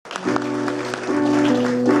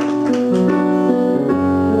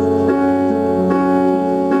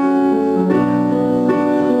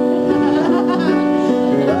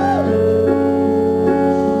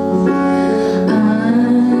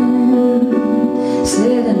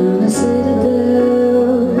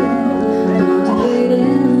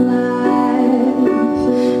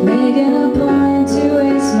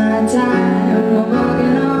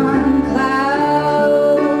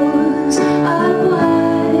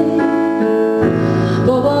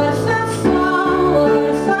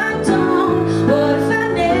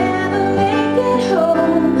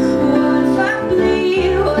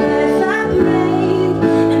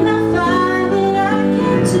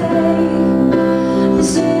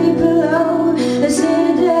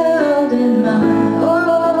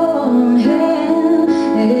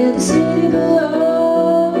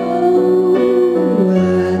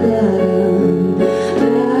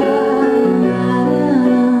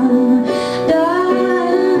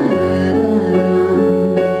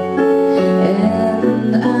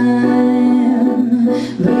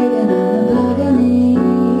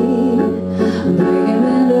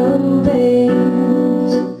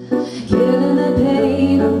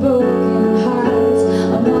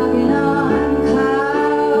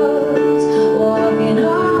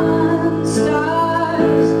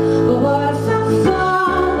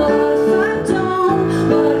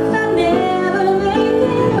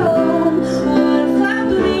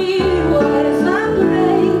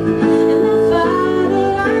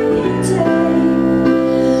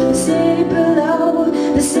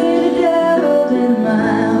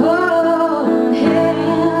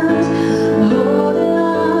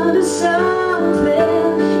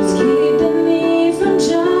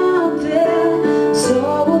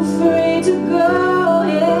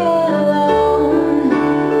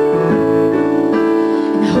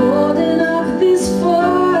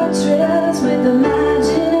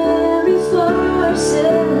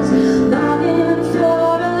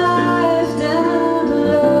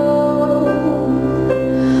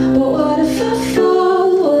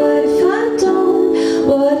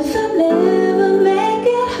never make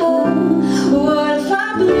it home? What if I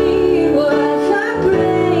bleed? What if I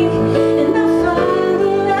break? And I find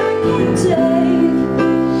that I can't take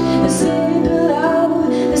the city below,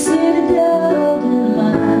 the citadel in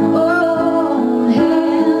my own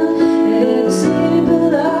hand. Yeah, the city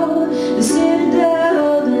below, the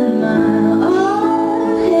citadel in my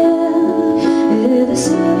own hand. Yeah, the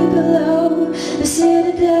city below, the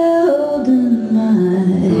citadel in my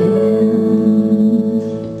hand.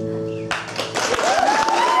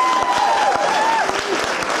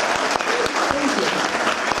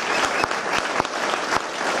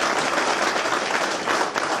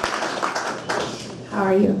 How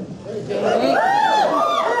are you?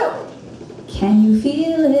 Can you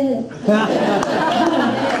feel it?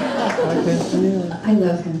 I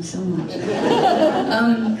love him so much.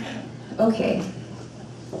 Okay,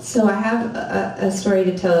 so I have a story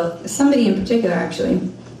to tell. Somebody in particular, actually.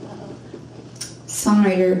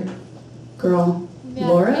 Songwriter girl, Yeah,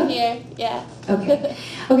 Laura? right here. Yeah. Okay.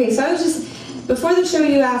 Okay, so I was just, before the show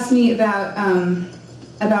you asked me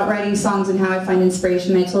about writing songs and how I find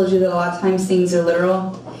inspiration. I told you that a lot of times things are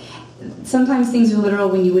literal. Sometimes things are literal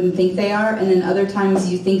when you wouldn't think they are, and then other times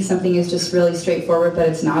you think something is just really straightforward, but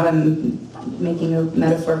it's not. I'm making a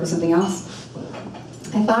metaphor for something else.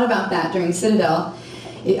 I thought about that during Citadel.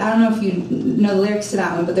 I don't know if you know the lyrics to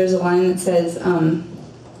that one, but there's a line that says,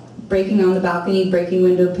 breaking on the balcony, breaking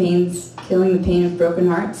window panes, killing the pain of broken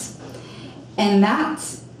hearts. And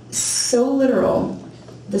that's so literal.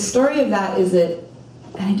 The story of that is that,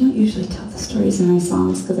 and I don't usually tell the stories in my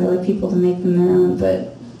songs because I like people to make them their own,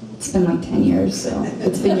 but it's been like 10 years, so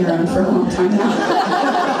it's been your own for a long time now.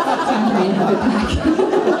 Time for me to have it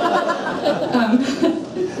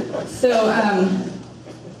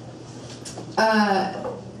back.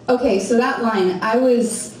 Okay, so that line, I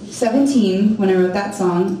was 17 when I wrote that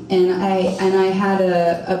song, and I had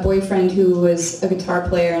a boyfriend who was a guitar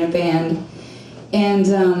player in a band, and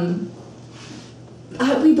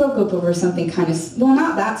we broke up over something kind of, well,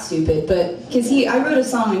 not that stupid, but because I wrote a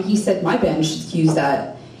song and he said my band should use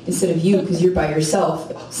that instead of you because you're by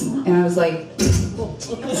yourself, and I was like,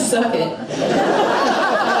 suck it.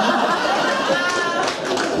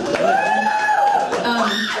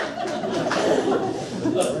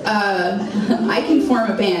 I can form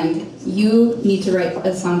a band. You need to write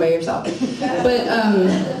a song by yourself. But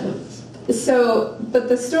but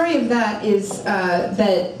the story of that is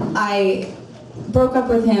that I broke up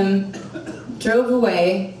with him, drove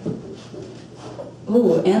away.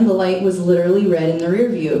 Ooh, and the light was literally red in the rear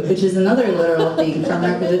view, which is another literal thing from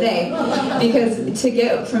Record of the Day. Because to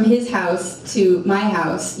get from his house to my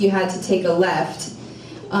house, you had to take a left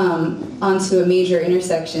onto a major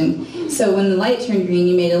intersection. So when the light turned green,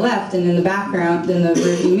 you made a left, and in the background, in the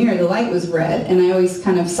rearview mirror, the light was red. And I always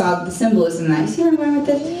kind of saw the symbolism in that. You see where I'm going with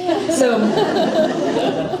this? So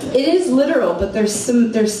it is literal, but there's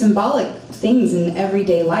symbolic things in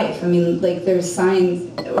everyday life. I mean, like there's signs,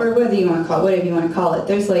 or whatever you want to call it.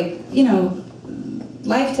 There's like, you know,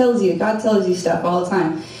 life tells you, God tells you stuff all the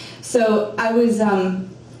time. So I was,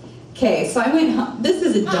 okay, so I went home. This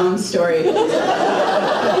is a dumb story.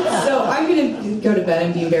 So I'm going to go to bed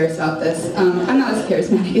and be embarrassed about this. I'm not as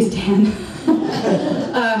charismatic as Dan.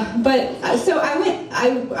 So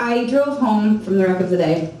I drove home from the Wreck of the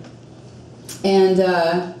Day, and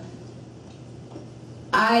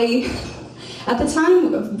at the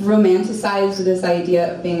time, romanticized this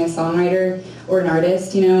idea of being a songwriter or an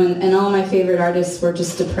artist, you know, and all my favorite artists were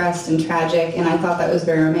just depressed and tragic, and I thought that was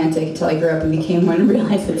very romantic until I grew up and became one and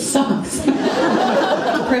realized it sucks.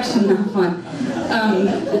 Depression, not fun.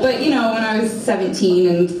 But, you know, when I was 17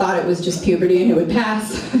 and thought it was just puberty and it would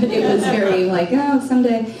pass, it was very like, oh,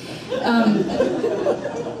 someday.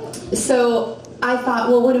 So I thought,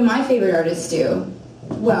 well, what do my favorite artists do?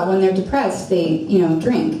 Well, when they're depressed, they, you know,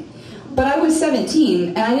 drink. But I was 17,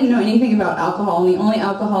 and I didn't know anything about alcohol, and the only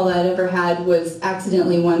alcohol that I'd ever had was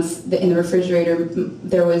accidentally once in the refrigerator,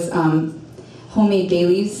 there was homemade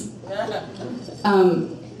Baileys,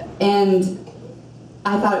 and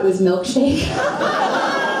I thought it was milkshake.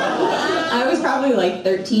 I was probably like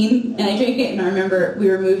 13, and I drank it, and I remember we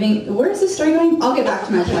were moving. Where is this story going? I'll get back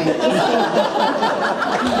to my point.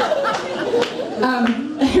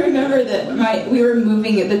 I remember that we were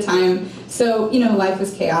moving at the time, so, you know, life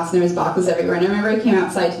was chaos and there was boxes everywhere, and I remember I came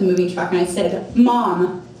outside to the moving truck and I said,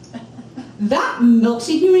 Mom, that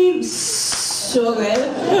milkshake you made is so good.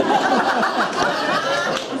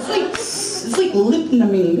 It's like lip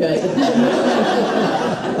numbing good.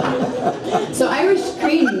 So Irish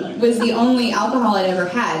cream was the only alcohol I'd ever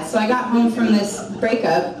had, so I got home from this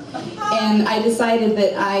breakup and I decided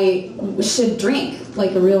that I should drink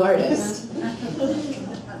like a real artist.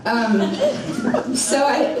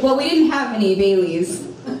 Well, we didn't have any Baileys.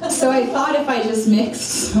 So I thought if I just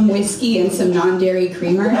mixed some whiskey and some non-dairy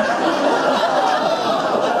creamer,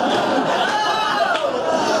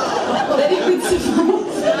 that it would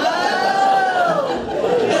suffice.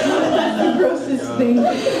 That's the grossest thing. I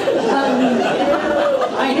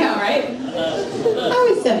know, right? I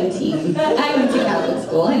was 17. I went to Catholic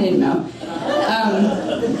school. I didn't know.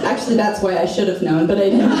 Actually, that's why I should have known, but I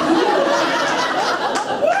didn't.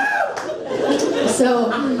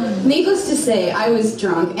 So, needless to say, I was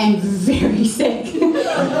drunk and very sick.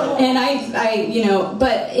 And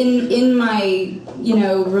but in my,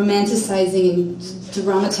 romanticizing and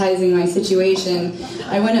dramatizing my situation,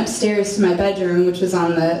 I went upstairs to my bedroom, which was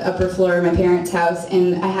on the upper floor of my parents' house,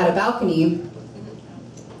 and I had a balcony.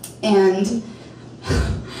 And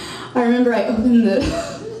I remember I opened the,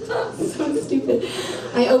 so stupid,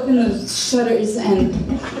 I opened the shutters and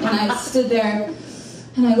I stood there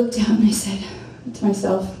and I looked out and I said to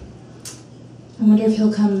myself, I wonder if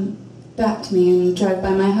he'll come back to me and drive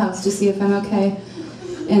by my house to see if I'm okay.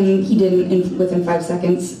 And he didn't within 5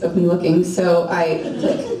 seconds of me looking, so I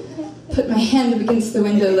put my hand up against the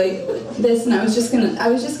window like this, and I was just gonna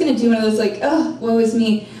do one of those oh, woe is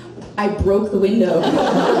me. I broke the window.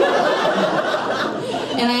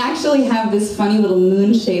 And I actually have this funny little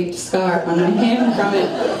moon-shaped scar on my hand from it.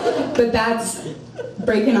 But that's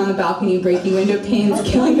breaking on the balcony, breaking window panes,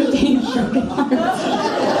 killing the pain of broken hearts.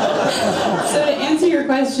 So to answer your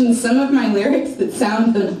question, some of my lyrics that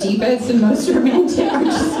sound the deepest and most romantic are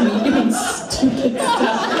just me doing stupid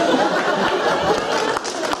stuff.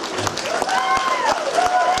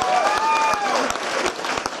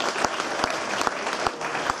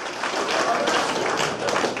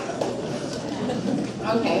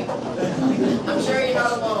 Okay. I'm sure you're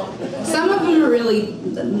not alone. Some of them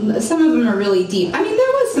are really deep. I mean, there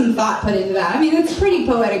was some thought put into that. I mean, it's a pretty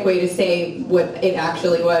poetic way to say what it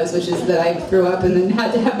actually was, which is that I threw up and then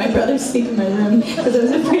had to have my brother sleep in my room because I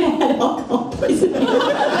was afraid I had alcohol poisoning.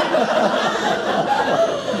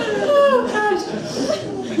 Oh, gosh.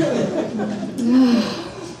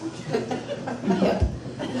 My hip.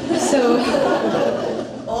 So...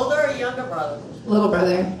 Older or younger brother? Little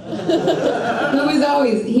brother.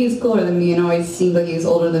 He was cooler than me and always seemed like he was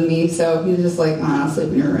older than me, so he was just like, oh, I'll sleep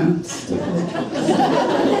in your room.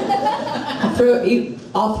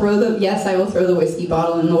 Yes, I will throw the whiskey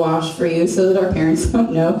bottle in the wash for you so that our parents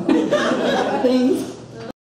don't know. Thanks.